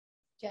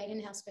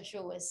Jaydn, how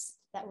special was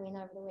that win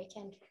over the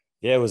weekend?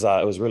 Yeah, it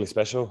was really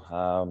special.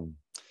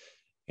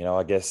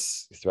 I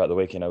guess throughout the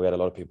week, we had a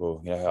lot of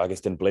people, I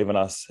guess didn't believe in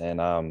us. And,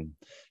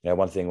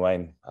 one thing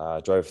Wayne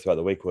drove throughout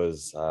the week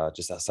was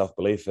just our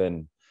self-belief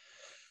and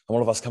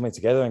all of us coming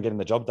together and getting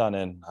the job done.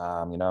 And,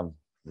 I'm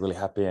really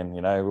happy and,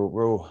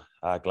 we're all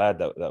glad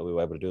that we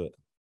were able to do it.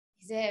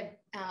 Is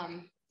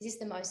this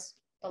the most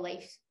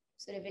belief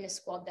sort of in a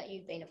squad that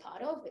you've been a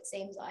part of? It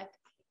seems like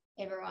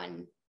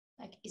everyone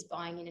is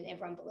buying in and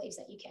everyone believes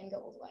that you can go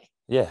all the way.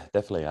 Yeah,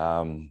 definitely.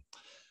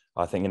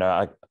 I think,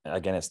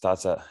 again, it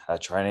starts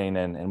at training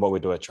and what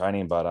we do at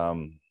training. But,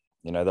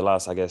 the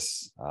last, I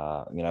guess,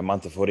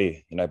 month of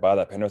footy, by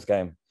that Penrith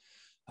game,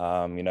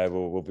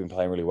 we've been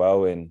playing really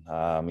well. And,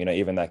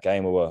 even that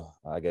game, we were,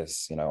 I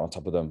guess, on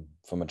top of them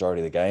for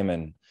majority of the game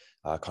and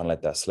kind of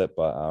let that slip.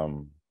 But,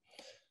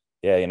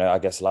 I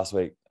guess last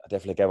week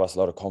definitely gave us a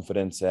lot of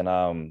confidence and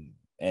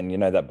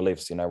that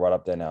belief's, right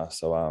up there now.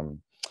 So,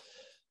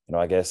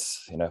 I guess,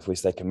 if we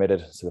stay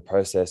committed to the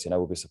process,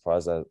 we'll be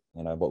surprised at,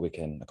 what we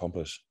can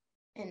accomplish.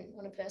 And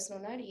on a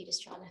personal note, are you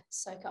just trying to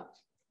soak up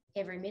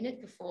every minute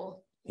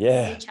before the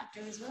new chapter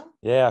as well?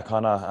 Yeah, I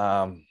kind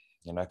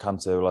of, come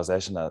to the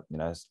realization that,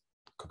 it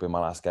could be my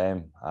last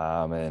game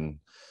and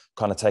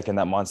kind of taking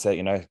that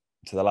mindset,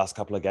 to the last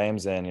couple of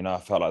games. And, I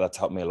felt like that's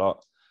helped me a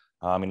lot.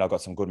 I've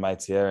got some good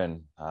mates here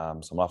and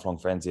some lifelong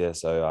friends here.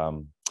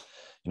 So,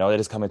 it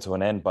is coming to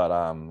an end, but,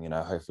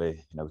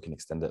 hopefully, we can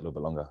extend it a little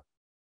bit longer.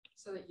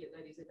 So that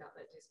is about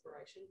that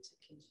desperation to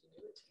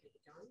continue it, to keep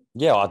it going?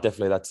 Yeah,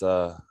 definitely. That's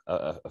a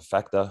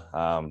factor.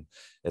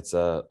 It's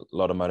a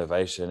lot of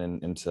motivation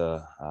into,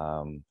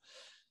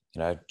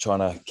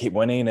 trying to keep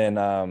winning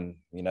and,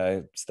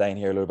 staying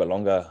here a little bit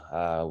longer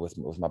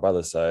with my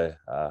brother. So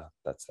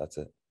that's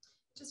it.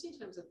 Just in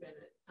terms of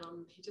Bennett,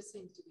 he just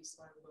seems to be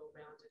so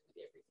well-rounded with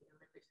everything. I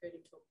mean, we've heard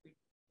him talk with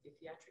the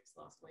theatrics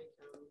last week,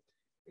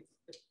 with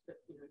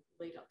the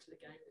lead up to the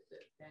game with the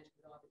banter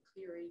with Ivan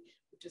Cleary.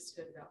 We've just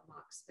heard about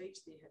Mark's speech.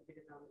 He had a bit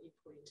of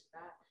input into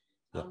that.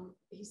 Yep.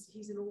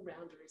 He's an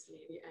all-rounder, isn't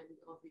he? And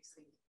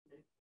obviously,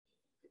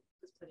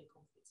 there's plenty of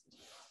confidence in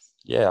him.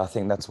 Yeah, I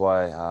think that's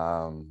why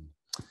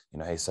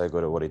he's so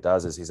good at what he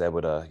does. Is he's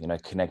able to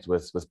connect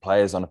with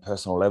players on a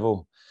personal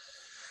level,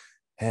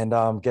 and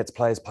gets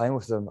players playing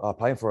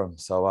for him.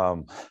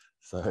 So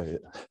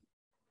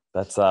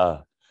that's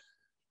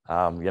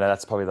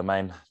that's probably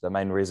the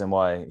main reason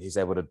why he's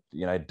able to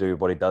do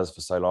what he does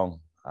for so long.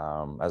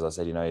 As I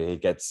said, he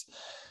gets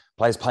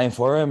players playing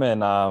for him,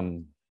 and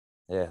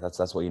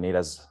that's what you need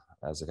as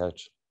a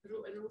coach. But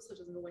it also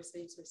doesn't always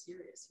seem so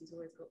serious. He's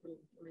always got little,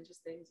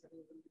 just things having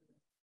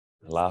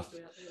a laugh.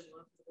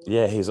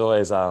 Yeah, he's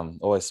always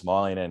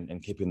smiling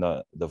and keeping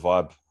the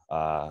vibe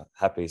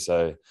happy.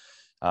 So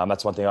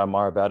that's one thing I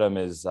admire about him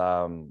is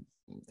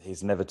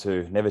he's never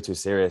too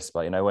serious.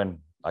 But when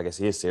I guess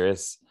he is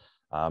serious,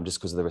 just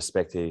because of the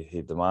respect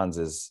he demands,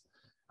 is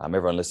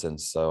everyone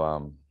listens.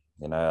 So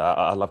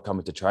I love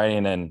coming to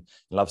training and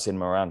love seeing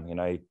him around.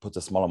 He puts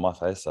a smile on my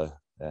face. So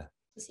yeah.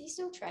 Does he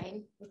still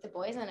train with the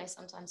boys? I know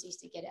sometimes he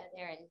used to get out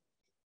there and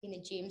in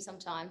the gym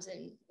sometimes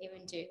and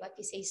even do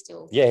is he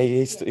still? Yeah,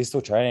 he's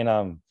still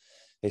training.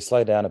 He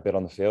slowed down a bit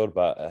on the field,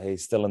 but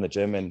he's still in the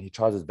gym and he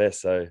tries his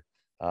best. So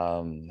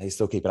he's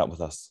still keeping up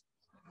with us.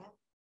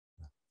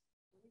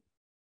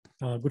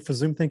 Good for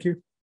Zoom. Thank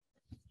you.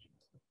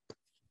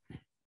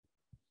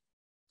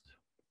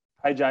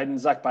 Hey, Jaydn,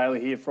 Zach Bailey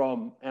here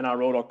from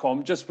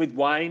NRL.com. Just with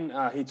Wayne,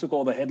 he took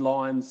all the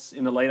headlines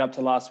in the lead up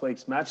to last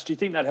week's match. Do you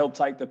think that helped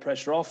take the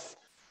pressure off,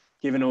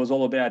 given it was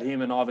all about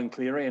him and Ivan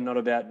Cleary and not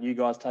about you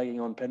guys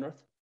taking on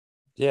Penrith?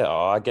 Yeah,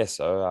 I guess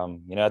so.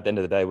 At the end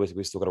of the day,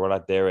 we still got to run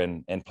out there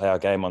and play our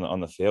game on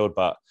the field.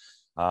 But,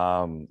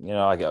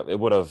 it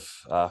would have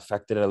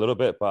affected it a little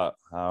bit. But,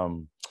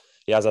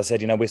 as I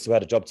said, we still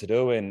had a job to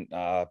do. And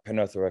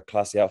Penrith are a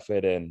classy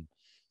outfit. And,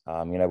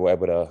 we're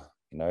able to,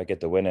 get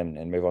the win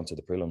and move on to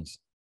the prelims.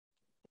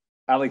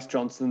 Alex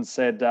Johnson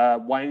said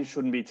Wayne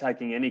shouldn't be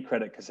taking any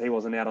credit because he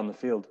wasn't out on the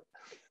field.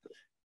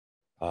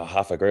 I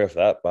half agree with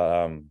that.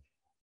 But,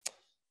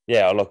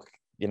 look,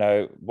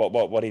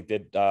 what he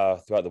did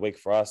throughout the week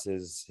for us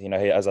is,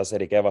 as I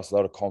said, he gave us a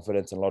lot of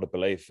confidence and a lot of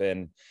belief.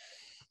 And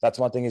that's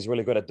one thing he's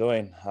really good at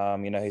doing.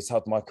 He's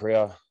helped my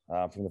career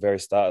from the very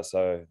start.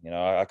 So,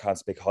 I can't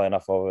speak high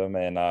enough of him.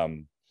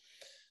 And,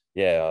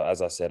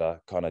 as I said, I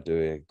kind of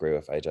do agree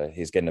with AJ.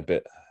 He's getting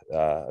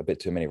a bit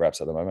too many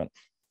reps at the moment.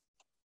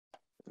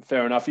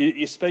 Fair enough.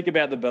 You speak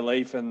about the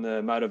belief and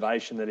the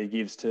motivation that he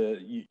gives to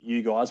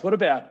you guys. What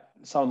about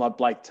someone like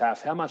Blake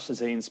Taaffe? How much does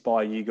he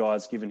inspire you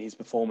guys, given his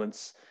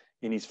performance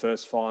in his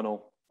first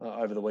final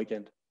over the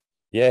weekend?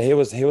 Yeah, he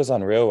was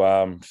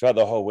unreal. Throughout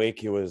the whole week,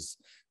 he was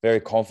very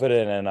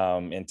confident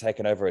and in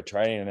taking over a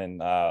training.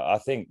 And I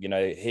think,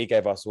 he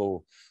gave us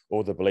all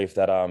the belief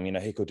that,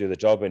 he could do the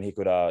job and he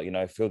could,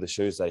 fill the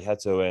shoes that he had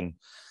to. And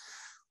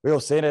we all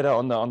seen it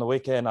on the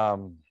weekend.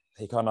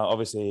 He kind of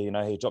obviously,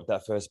 he dropped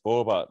that first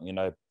ball, but,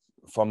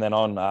 from then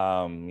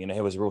on,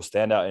 he was a real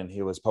standout and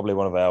he was probably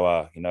one of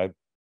our,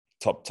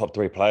 top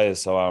three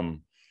players. So,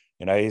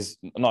 he's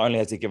not only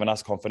has he given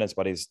us confidence,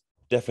 but he's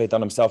definitely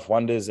done himself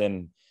wonders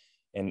in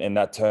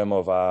that term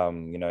of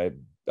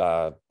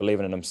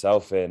believing in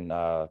himself and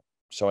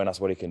showing us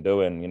what he can do.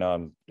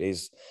 And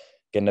he's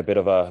getting a bit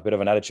of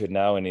an attitude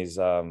now, and he's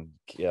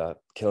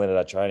killing it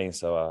at training.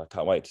 So I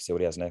can't wait to see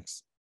what he has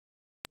next.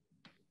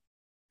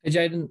 Hey,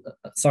 Jaydn,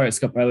 sorry, it's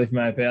Scott Bailey from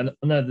AAP. I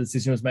know the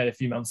decision was made a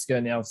few months ago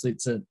now, obviously,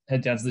 to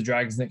head down to the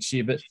Dragons next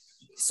year, but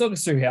just talk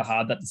us through how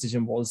hard that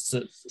decision was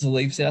to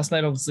leave South,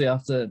 mate, obviously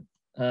after,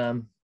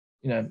 what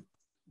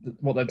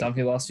they've done for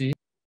you last few years.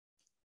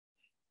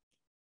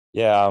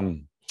 Yeah,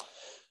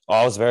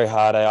 I was very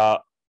hard. I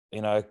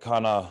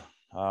got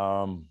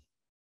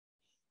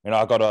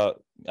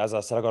as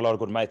I said, I got a lot of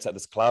good mates at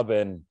this club,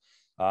 and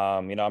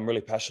I'm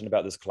really passionate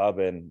about this club,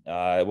 and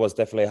it was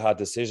definitely a hard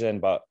decision,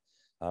 but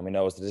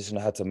it was the decision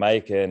I had to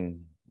make,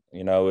 and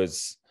it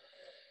was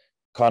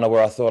kind of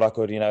where I thought I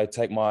could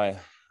take my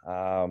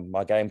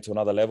my game to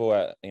another level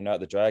at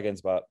the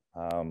Dragons, but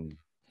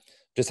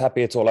just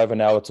happy it's all over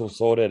now. It's all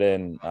sorted,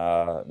 and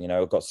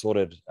it got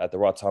sorted at the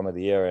right time of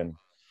the year, and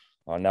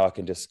now I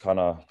can just kind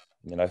of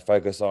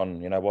focus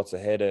on what's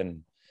ahead,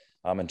 and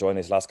I'm enjoying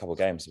these last couple of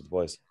games with the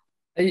boys.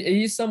 Are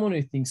you someone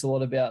who thinks a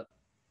lot about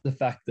the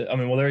fact that,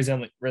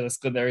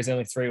 there is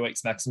only 3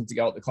 weeks maximum to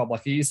go at the club?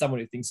 Like, are you someone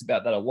who thinks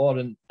about that a lot,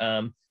 and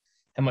how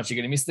much you're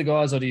going to miss the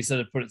guys, or do you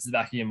sort of put it to the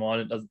back of your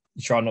mind? You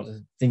try not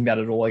to think about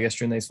it at all, I guess,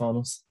 during these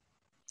finals?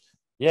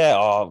 Yeah,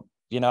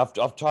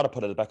 I've tried to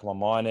put it at the back of my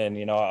mind,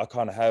 and I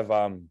kind of have,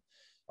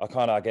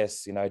 I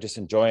guess, just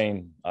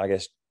enjoying. I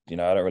guess I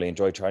don't really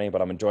enjoy training,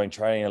 but I'm enjoying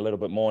training a little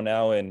bit more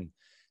now, and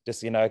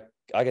just I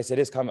guess it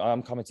is coming.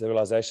 I'm coming to the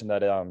realization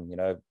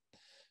that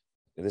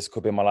this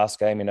could be my last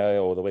game,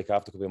 or the week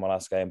after could be my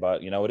last game,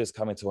 but it is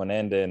coming to an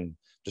end, and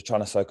just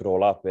trying to soak it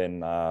all up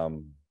and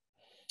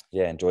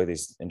enjoy the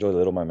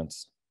little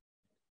moments.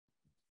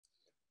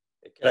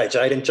 G'day,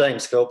 Jaydn.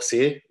 James Phelps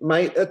here.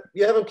 Mate,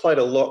 you haven't played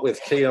a lot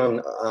with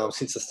Keon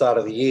since the start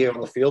of the year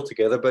on the field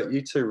together, but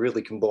you two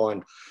really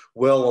combined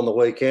well on the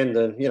weekend,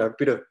 and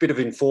bit of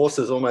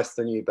enforcers, almost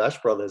the new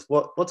Bash brothers.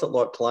 What's it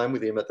like playing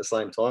with him at the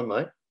same time,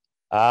 mate?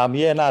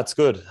 It's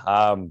good.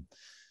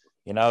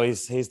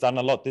 He's done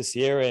a lot this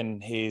year,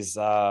 and he's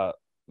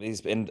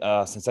in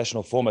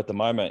sensational form at the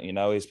moment.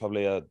 He's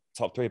probably a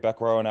top 3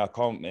 back row in our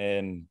comp,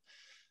 and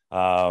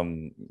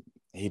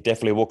he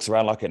definitely walks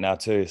around like it now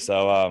too.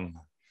 So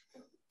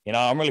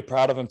I'm really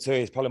proud of him too.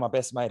 He's probably my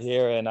best mate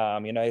here, and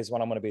he's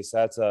one I'm going to be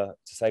sad to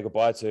say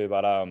goodbye to.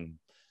 But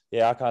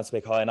I can't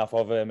speak high enough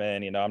of him,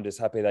 and I'm just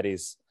happy that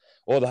he's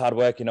all the hard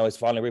work. He's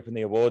finally reaping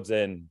the awards,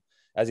 and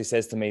as he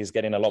says to me, he's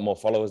getting a lot more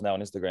followers now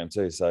on Instagram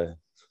too. So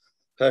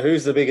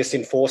who's the biggest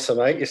enforcer,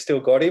 mate? You still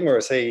got him, or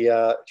is he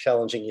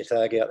challenging your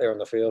tag out there on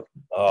the field?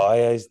 Oh,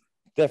 yeah, he's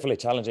definitely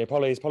challenging.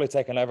 He's probably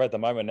taking over at the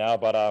moment now,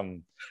 but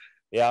I'm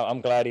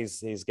glad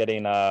he's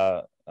getting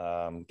the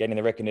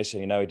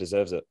recognition. He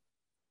deserves it.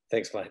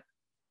 Thanks, mate.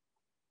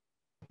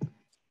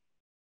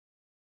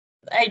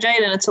 Hey,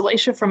 Jaydn, it's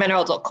Alicia from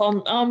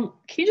NRL.com. Can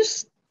you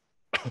just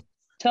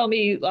tell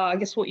me, I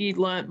guess, what you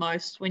learnt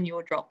most when you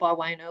were dropped by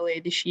Wayne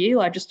earlier this year,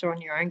 like just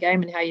on your own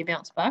game, and how you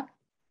bounced back?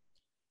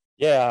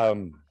 Yeah,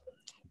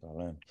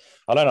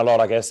 I learned a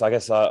lot, I guess.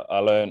 I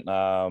learned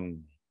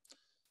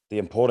the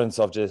importance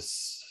of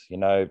just,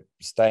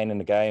 staying in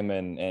the game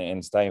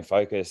and staying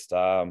focused.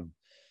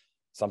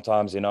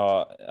 Sometimes,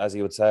 as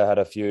you would say, I had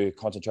a few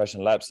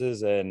concentration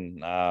lapses,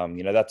 and,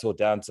 that's all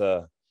down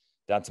to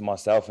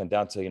myself and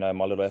down to,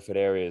 my little effort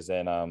areas.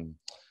 And,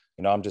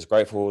 I'm just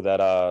grateful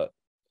that,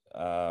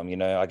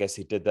 I guess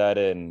he did that,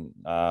 and,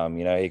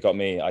 he got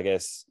me, I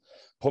guess,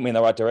 put me in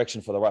the right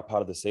direction for the right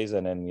part of the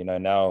season. And,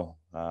 now,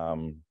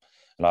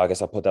 I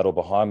guess I put that all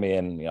behind me,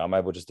 and I'm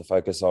able just to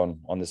focus on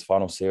this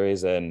final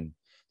series and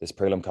this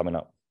prelim coming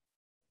up.